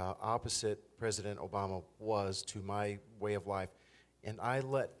opposite President Obama was to my way of life. And I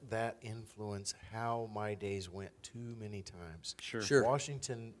let that influence how my days went too many times. Sure.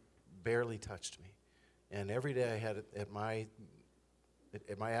 Washington barely touched me. And every day I had at my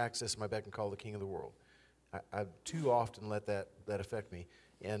access, my beck and call, the king of the world. I too often let that affect me.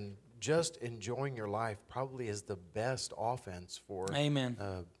 And just enjoying your life probably is the best offense for Amen.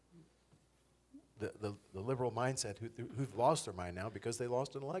 The liberal mindset who've lost their mind now because they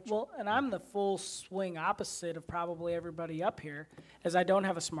lost an election. Well, and I'm the full swing opposite of probably everybody up here, as I don't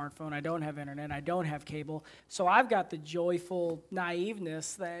have a smartphone, I don't have internet, I don't have cable, so I've got the joyful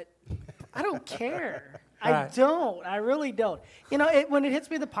naiveness that I don't care. I don't. I really don't. You know, when it hits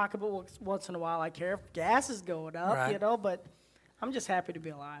me in the pocketbook once in a while, I care if gas is going up, you know, but I'm just happy to be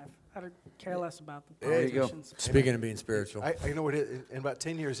alive. I don't care less about the politicians. Speaking of being spiritual, I know what it is. In about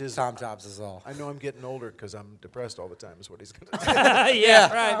 10 years, Tom Jobs is all. I know I'm getting older because I'm depressed all the time, is what he's going to say. Right.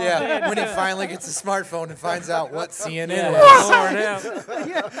 Yeah, when he finally gets a smartphone and finds out what CNN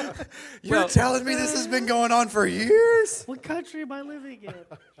is. You're telling me this has been going on for years? What country am I living in?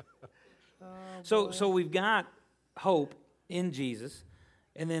 So we've got hope in Jesus,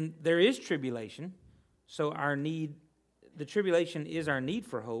 and then there is tribulation. So the tribulation is our need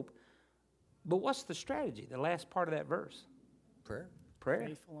for hope. But what's the strategy? The last part of that verse. Prayer.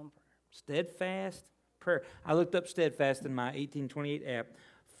 Faithful in prayer. Steadfast prayer. I looked up steadfast in my 1828 app.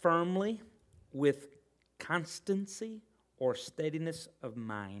 Firmly, with constancy or steadiness of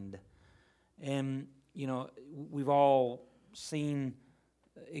mind. And, you know, we've all seen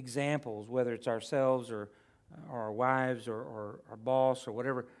examples, whether it's ourselves or our wives or our boss or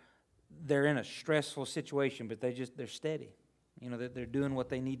whatever. They're in a stressful situation, but they're steady. You know, they're doing what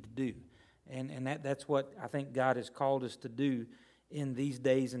they need to do. And that's what I think God has called us to do in these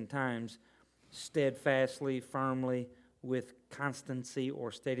days and times, steadfastly, firmly, with constancy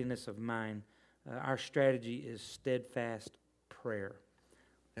or steadiness of mind. Our strategy is steadfast prayer.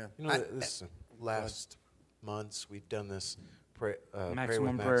 Yeah. You know, this last months we've done this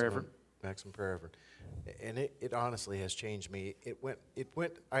maximum prayer effort. Maximum prayer effort. And it honestly has changed me.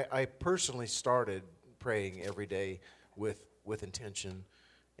 I personally started praying every day with intention,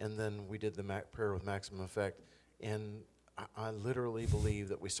 and then we did the prayer with maximum effect. And I literally believe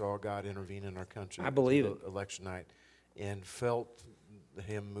that we saw God intervene in our country. I believe it. Election night, and felt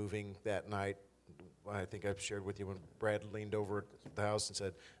Him moving that night. I think I've shared with you when Brad leaned over at the house and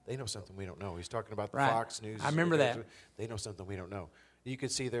said, "They know something we don't know." He's talking about the Fox News. I remember that. They know something we don't know. You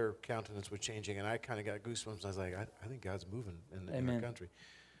could see their countenance was changing, and I kind of got goosebumps. And I was like, I think God's moving in our country.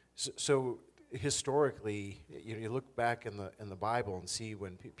 So historically, you look back in the Bible and see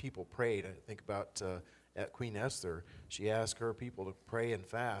when people prayed. I think about at Queen Esther. She asked her people to pray and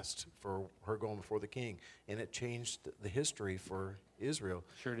fast for her going before the king, and it changed the history for Israel.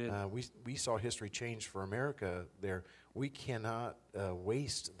 Sure did. We saw history change for America there. We cannot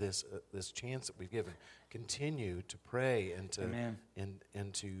waste this chance that we've given. Continue to pray and to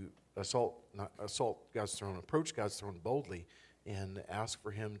and to assault God's throne, approach God's throne boldly, and ask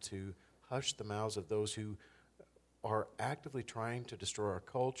for Him to hush the mouths of those who are actively trying to destroy our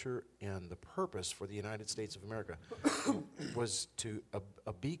culture. And the purpose for the United States of America was to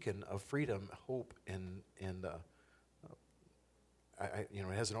a beacon of freedom, hope, and it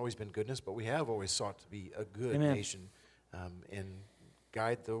hasn't always been goodness, but we have always sought to be a good nation and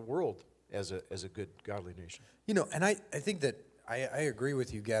guide the world as a good, godly nation. You know, and I think that I agree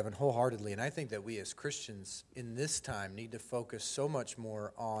with you, Gavin, wholeheartedly, and I think that we as Christians in this time need to focus so much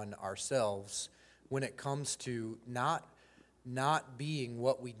more on ourselves when it comes to not being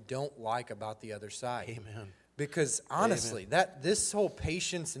what we don't like about the other side. Amen. Because honestly, this whole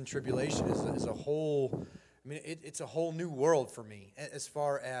patience and tribulation is a whole. I mean, it's a whole new world for me as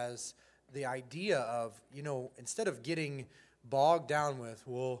far as the idea of, instead of getting bogged down with,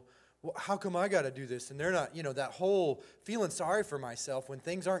 well, how come I got to do this? And they're not, that whole feeling sorry for myself when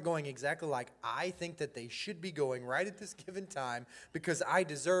things aren't going exactly like I think that they should be going right at this given time because I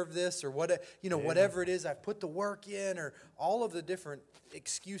deserve this or whatever it is, I've put the work in, or all of the different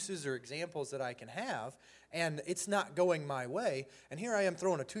excuses or examples that I can have, and it's not going my way. And here I am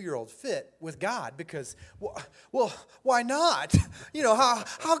throwing a 2-year-old fit with God because, well, why not?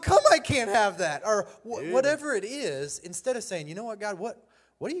 How come I can't have that? Or whatever it is, instead of saying, you know what, God, what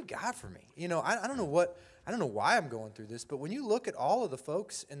do you got for me? I don't know why I'm going through this, but when you look at all of the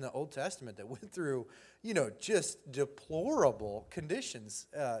folks in the Old Testament that went through, just deplorable conditions,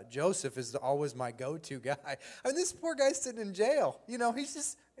 Joseph is always my go-to guy. I mean, this poor guy's sitting in jail.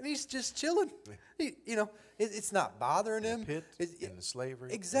 He's just chilling. It's not bothering him. In the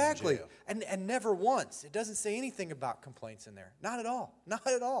slavery. Exactly. And never once. It doesn't say anything about complaints in there. Not at all. Not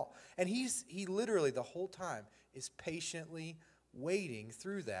at all. And he literally the whole time is patiently waiting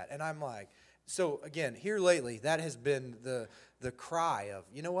through that. And I'm like, so again, here lately, that has been the cry of,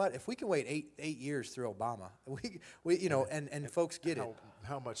 you know what, if we can wait eight years through Obama, we and folks get it.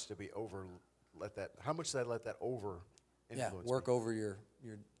 How much did we let that over influence work me? over your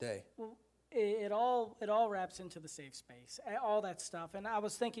day? Well, it all wraps into the safe space, all that stuff. And I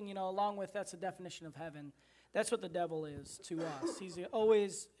was thinking, along with that's the definition of heaven. That's what the devil is to us. He's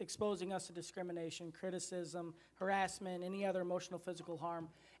always exposing us to discrimination, criticism, harassment, any other emotional, physical harm.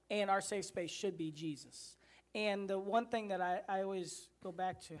 And our safe space should be Jesus. And the one thing that I always go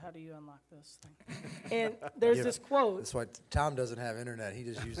back to, how do you unlock this thing? And there's this quote. That's why Tom doesn't have internet. He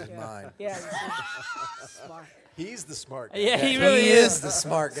just uses mine. Yeah, smart. He's the smart guy. Yeah, he really is the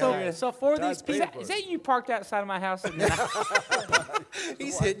smart guy. So for these people, is that you parked outside of my house?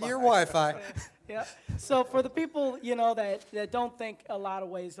 He's hitting your Wi-Fi. Yeah. So for the people, that don't think a lot of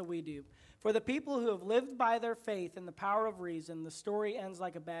ways that we do, for the people who have lived by their faith in the power of reason, the story ends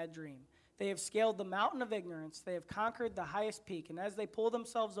like a bad dream. They have scaled the mountain of ignorance. They have conquered the highest peak. And as they pull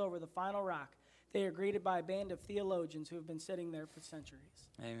themselves over the final rock, they are greeted by a band of theologians who have been sitting there for centuries.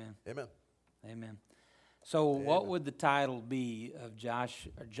 Amen. Amen. Amen. So what would the title be of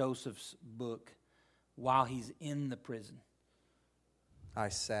Joseph's book while he's in the prison? I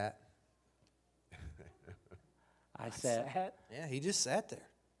sat. I sat. Yeah, he just sat there.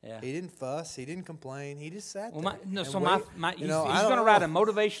 Yeah. He didn't fuss. He didn't complain. He just sat there. He's he's going to write a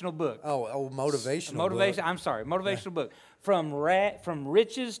motivational book. Motivational book. I'm sorry, motivational book. From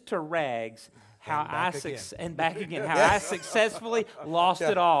riches to rags, how I successfully lost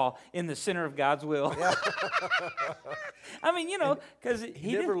it all in the center of God's will. Yeah. I mean, because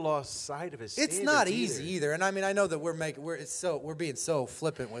he never lost sight of his. It's not easy either. And I mean, I know that we're being so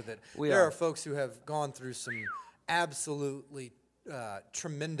flippant with it. There are folks who have gone through some absolutely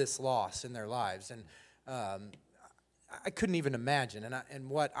tremendous loss in their lives, and I couldn't even imagine. And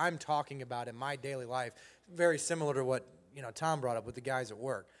what I'm talking about in my daily life, very similar to what Tom brought up with the guys at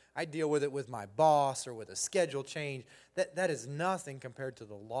work. I deal with it with my boss or with a schedule change. That is nothing compared to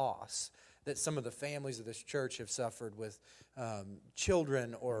the loss that some of the families of this church have suffered with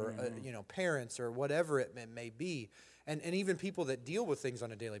children or parents or whatever it may be. And even people that deal with things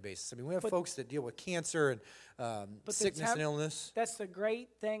on a daily basis. I mean, we have folks that deal with cancer and sickness and illness. That's the great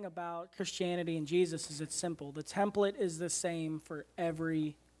thing about Christianity and Jesus is it's simple. The template is the same for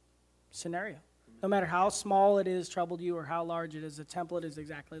every scenario. No matter how small it is, troubled you, or how large it is, the template is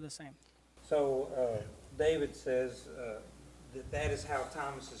exactly the same. So David says that is how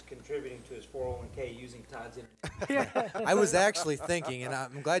Thomas is contributing to his 401k using Todd's internet. I was actually thinking, and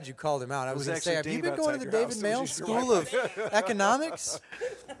I'm glad you called him out. I was going to say, have you been going to the David Mail School of Economics?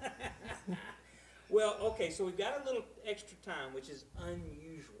 Well, okay, so we've got a little extra time, which is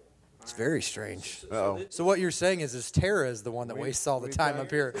unusual. It's very strange. So what you're saying is Tara is the one that wastes all the time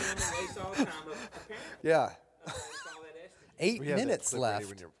up here. Yeah. 8 minutes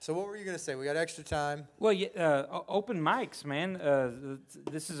left. So what were you going to say? We got extra time? Well, open mics, man.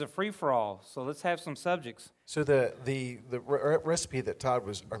 This is a free-for-all, so let's have some subjects. So the recipe that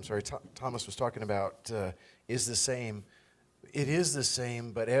Thomas was talking about is the same. It is the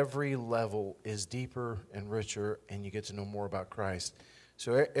same, but every level is deeper and richer, and you get to know more about Christ.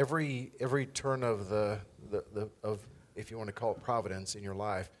 So every turn of the if you want to call it providence in your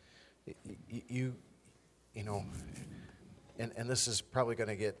life, you know, and this is probably going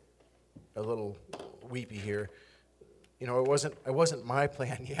to get a little weepy here. You know, it wasn't my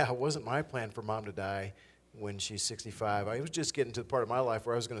plan. Yeah, it wasn't my plan for Mom to die when she's 65. I was just getting to the part of my life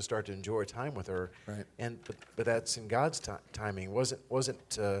where I was going to start to enjoy time with her. Right. But that's in God's timing.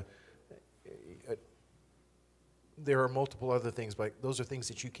 Wasn't there are multiple other things, but those are things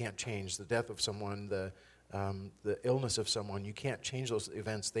that you can't change. The death of someone, the illness of someone, you can't change those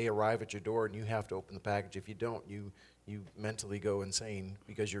events. They arrive at your door, and you have to open the package. If you don't, you mentally go insane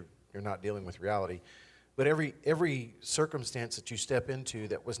because you're not dealing with reality. But every circumstance that you step into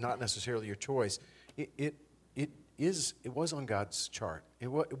that was not necessarily your choice, it was on God's chart. It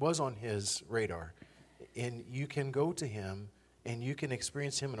was on His radar, and you can go to Him and you can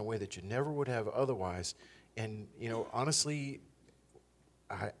experience Him in a way that you never would have otherwise. And honestly,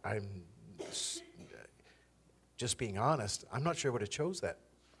 I'm just being honest. I'm not sure I would have chose that.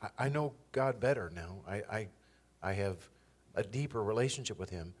 I know God better now. I have a deeper relationship with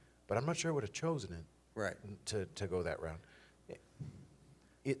Him, but I'm not sure I would have chosen it. Right. To go that route.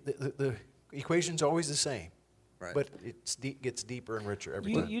 The equation's always the same, right. But it gets deeper and richer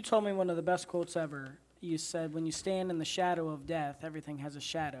every time. You told me one of the best quotes ever. You said, when you stand in the shadow of death, everything has a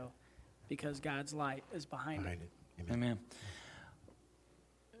shadow because God's light is behind it. Amen.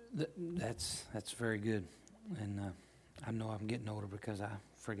 That's very good. And I know I'm getting older because I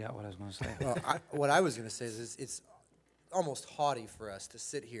forgot what I was going to say. Well, what I was going to say is it's almost haughty for us to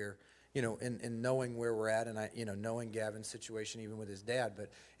sit here, in knowing where we're at, and knowing Gavin's situation even with his dad, but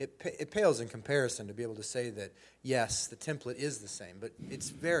it pales in comparison to be able to say that, yes, the template is the same, but it's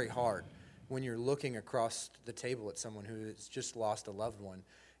very hard when you're looking across the table at someone who has just lost a loved one,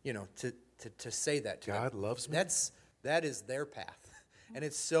 to say that to God them. loves me. That is their path, and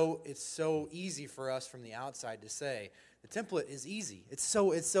it's so easy for us from the outside to say the template is easy. It's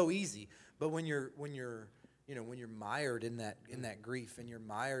so easy, but when you're mired in that grief and you're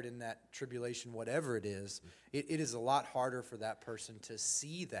mired in that tribulation, whatever it is, it is a lot harder for that person to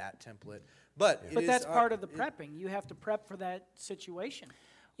see that template. But that's part of the prepping. You have to prep for that situation.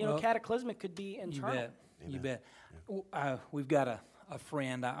 Cataclysmic could be internal. You bet. We've got a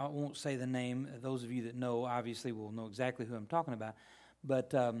friend. I won't say the name. Those of you that know, obviously, will know exactly who I'm talking about.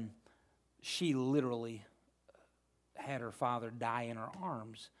 But she literally had her father die in her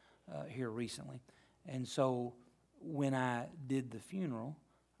arms here recently. And so when I did the funeral,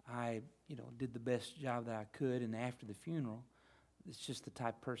 I did the best job that I could. And after the funeral, it's just the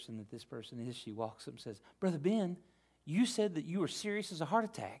type of person that this person is. She walks up and says, "Brother Ben, you said that you were serious as a heart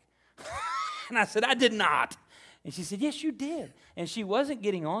attack." And I said, "I did not." And she said, "Yes, you did." And she wasn't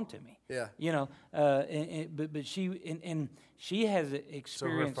getting on to me. Yeah. But she has experienced. So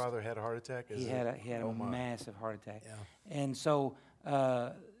her father had a heart attack? He had a massive heart attack. Yeah. And so,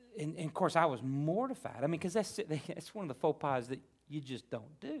 and of course, I was mortified. I mean, because that's one of the faux pas that you just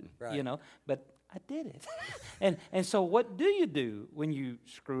don't do, right. But I did it. and so what do you do when you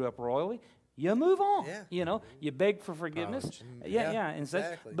screw up royally? You move on. Yeah. You beg for forgiveness. Yeah. And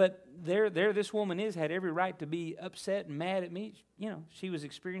exactly. But there, this woman had every right to be upset and mad at me. She was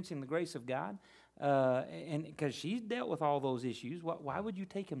experiencing the grace of God, and because she's dealt with all those issues. Why would you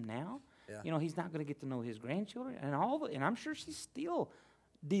take him now? Yeah. He's not going to get to know his grandchildren and I'm sure she's still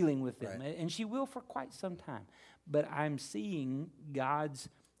dealing with them, right. And she will for quite some time. But I'm seeing God's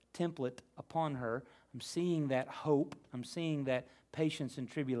template upon her. I'm seeing that hope. I'm seeing that patience in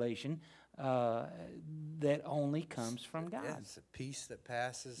tribulation. That only comes from God. Yeah, it's a peace that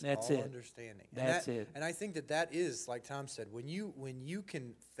passes That's all it. understanding. That's it. And I think that is, like Tom said, when you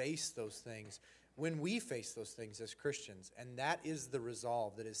can face those things, when we face those things as Christians, and that is the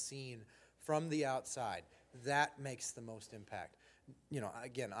resolve that is seen from the outside, that makes the most impact.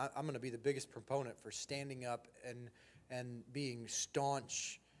 Again, I'm going to be the biggest proponent for standing up and being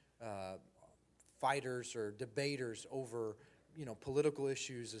staunch fighters or debaters over political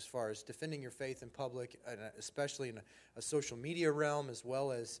issues as far as defending your faith in public, and especially in a social media realm as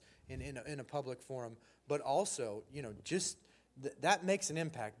well as in a public forum. But also, just that makes an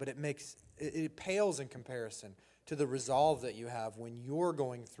impact, but it pales in comparison to the resolve that you have when you're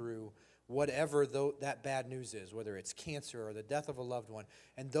going through whatever that bad news is, whether it's cancer or the death of a loved one,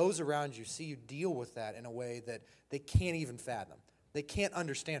 and those around you see you deal with that in a way that they can't even fathom. They can't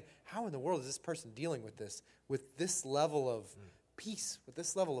understand, how in the world is this person dealing with this level of peace, with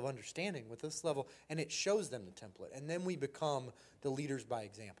this level of understanding, with this level, and it shows them the template. And then we become the leaders by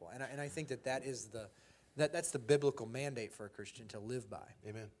example. And I think that's the biblical mandate for a Christian to live by.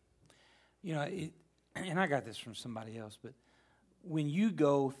 Amen. And I got this from somebody else, but when you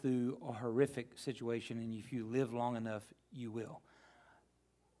go through a horrific situation, and if you live long enough, you will.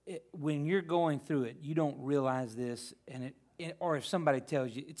 When you're going through it, you don't realize this, or if somebody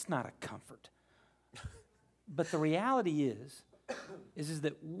tells you, it's not a comfort. But the reality is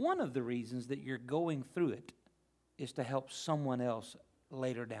that one of the reasons that you're going through it is to help someone else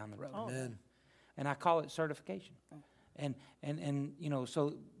later down the road. Amen. And I call it certification. And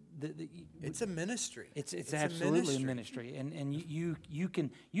so it's a ministry. It's absolutely a ministry, and you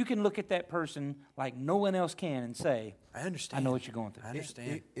can look at that person like no one else can and say, I understand. I know what you're going through. I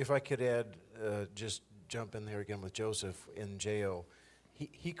understand. If I could add, just jump in there again with Joseph in jail,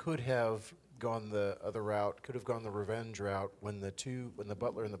 he could have gone the other route, could have gone the revenge route. When the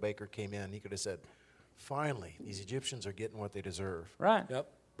butler and the baker came in, he could have said, finally, these Egyptians are getting what they deserve. Right. Yep.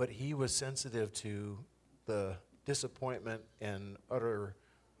 But he was sensitive to the disappointment and utter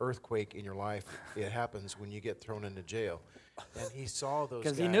earthquake in your life. It happens when you get thrown into jail. And he saw those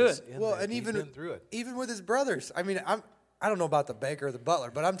guys. Because he knew it. Well, and he's been through it. Even with his brothers. I mean, I don't know about the baker or the butler,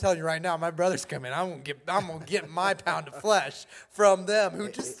 but I'm telling you right now, my brothers come in. I'm gonna get my pound of flesh from them who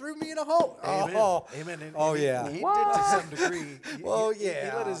just threw me in a hole. Amen. Oh, Amen. And yeah. He did to some degree. Well, He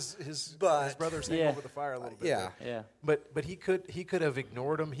yeah. let his brothers hang Yeah. over the fire a little bit. Yeah. there. Yeah. But he could have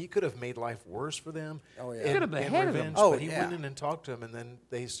ignored them. He could have made life worse for them. Oh, yeah. And, He could have and beheaded them. revenge, Oh, but he yeah. went in and talked to them, and then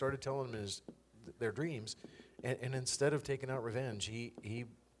they started telling him their dreams. And instead of taking out revenge, he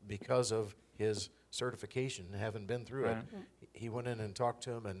because of his certification, having been through it, he went in and talked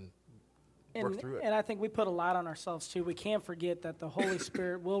to him and worked through it. And I think we put a lot on ourselves too. We can't forget that the Holy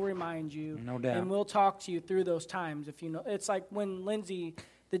Spirit will remind you, No doubt. and will talk to you through those times. If you know, it's like when Lindsay,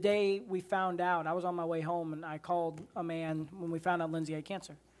 the day we found out, I was on my way home and I called a man when we found out Lindsay had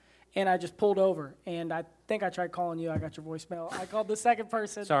cancer, and I just pulled over, and I think I tried calling you. I got your voicemail. I called the second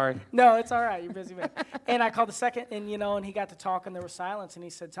person. Sorry. No, it's all right. You're busy, man. And I called the second, and and he got to talk, and there was silence, and he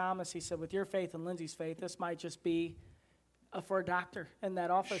said, Thomas, he said, with your faith and Lindsay's faith, this might just be for a doctor in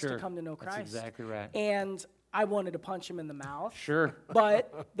that office Sure. to come to know Christ. That's exactly right. And I wanted to punch him in the mouth. Sure.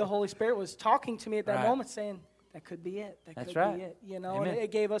 But the Holy Spirit was talking to me at that Right. moment saying, that could be it. That That's could right. be it. And Amen.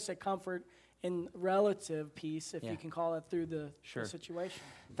 it gave us a comfort in relative peace, if Yeah. you can call it, through the Sure. situation.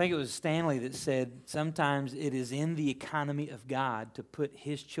 I think it was Stanley that said, sometimes it is in the economy of God to put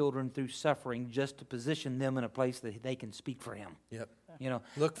his children through suffering just to position them in a place that they can speak for him. Yep.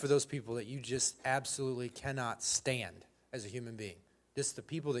 Look for those people that you just absolutely cannot stand as a human being. Just the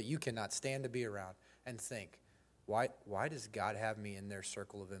people that you cannot stand to be around, and think, why does God have me in their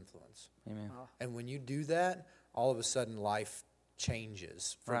circle of influence? Amen. And when you do that, all of a sudden life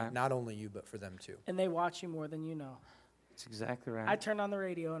changes for Right. not only you, but for them too. And they watch you more than you know. That's exactly right. I turned on the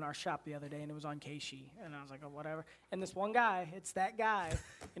radio in our shop the other day, and it was on KSHE, and I was like, oh, whatever. And this one guy, it's that guy,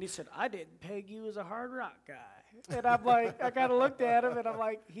 and he said, I didn't peg you as a hard rock guy. And I'm like, I kind of looked at him, and I'm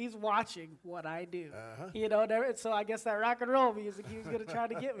like, he's watching what I do. So I guess that rock and roll music, he was going to try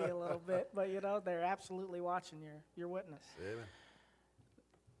to get me a little bit. But, they're absolutely watching your witness. Amen.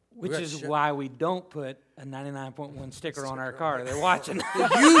 Which is why we don't put a 99.1 sticker on our car. They're watching.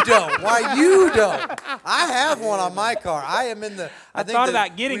 You don't. Why you don't? I have one on my car. I am in the. I thought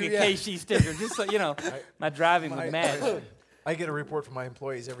about getting a KSHE sticker just so, my driving would match. I get a report from my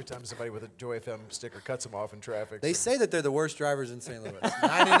employees every time somebody with a Joy FM sticker cuts them off in traffic. They say that they're the worst drivers in St. Louis.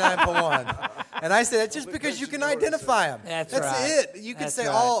 99.1. And I say that just because you can identify them. That's it. right. You can That's say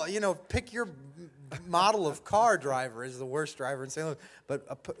right. pick your model of car driver is the worst driver in St. Louis. But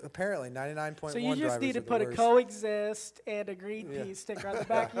apparently 99.1 So you just need to put a coexist and a Greenpeace sticker on the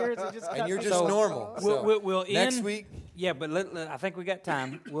back of yours. And you're just normal. So We'll next end, week. Yeah, but I think we got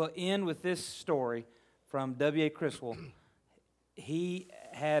time. We'll end with this story from W.A. Criswell. He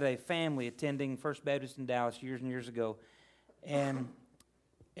had a family attending First Baptist in Dallas years and years ago, and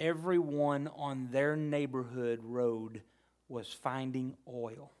everyone on their neighborhood road was finding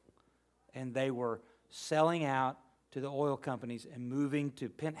oil, and they were selling out to the oil companies and moving to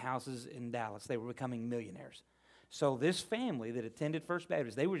penthouses in Dallas. They were becoming millionaires. So this family that attended First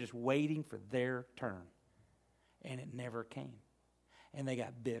Baptist, they were just waiting for their turn, and it never came. And they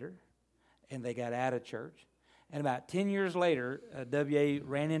got bitter, and they got out of church. And about 10 years later, W.A.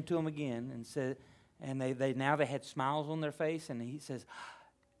 ran into them again and said, and they had smiles on their face, and he says,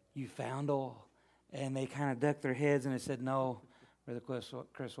 "You found oil." And they kind of ducked their heads, and they said, "No, Brother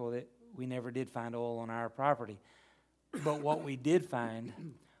Criswell, we never did find oil on our property. But what we did find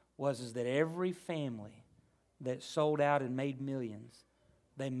was that every family that sold out and made millions,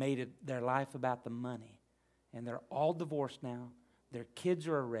 they made their life about the money. And they're all divorced now. Their kids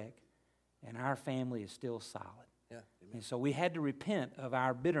are a wreck. And our family is still solid." Yeah. And so we had to repent of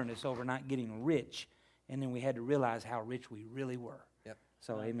our bitterness over not getting rich, and then we had to realize how rich we really were. Yep.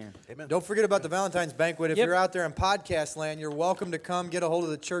 So, amen. Amen. Don't forget about the Valentine's Banquet. If Yep. you're out there in podcast land, you're welcome to come. Get a hold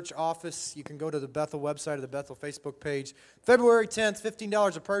of the church office. You can go to the Bethel website or the Bethel Facebook page. February 10th,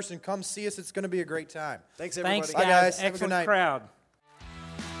 $15 a person. Come see us. It's going to be a great time. Thanks, everybody. Thanks, Bye, guys. guys. Have a good Excellent night. crowd.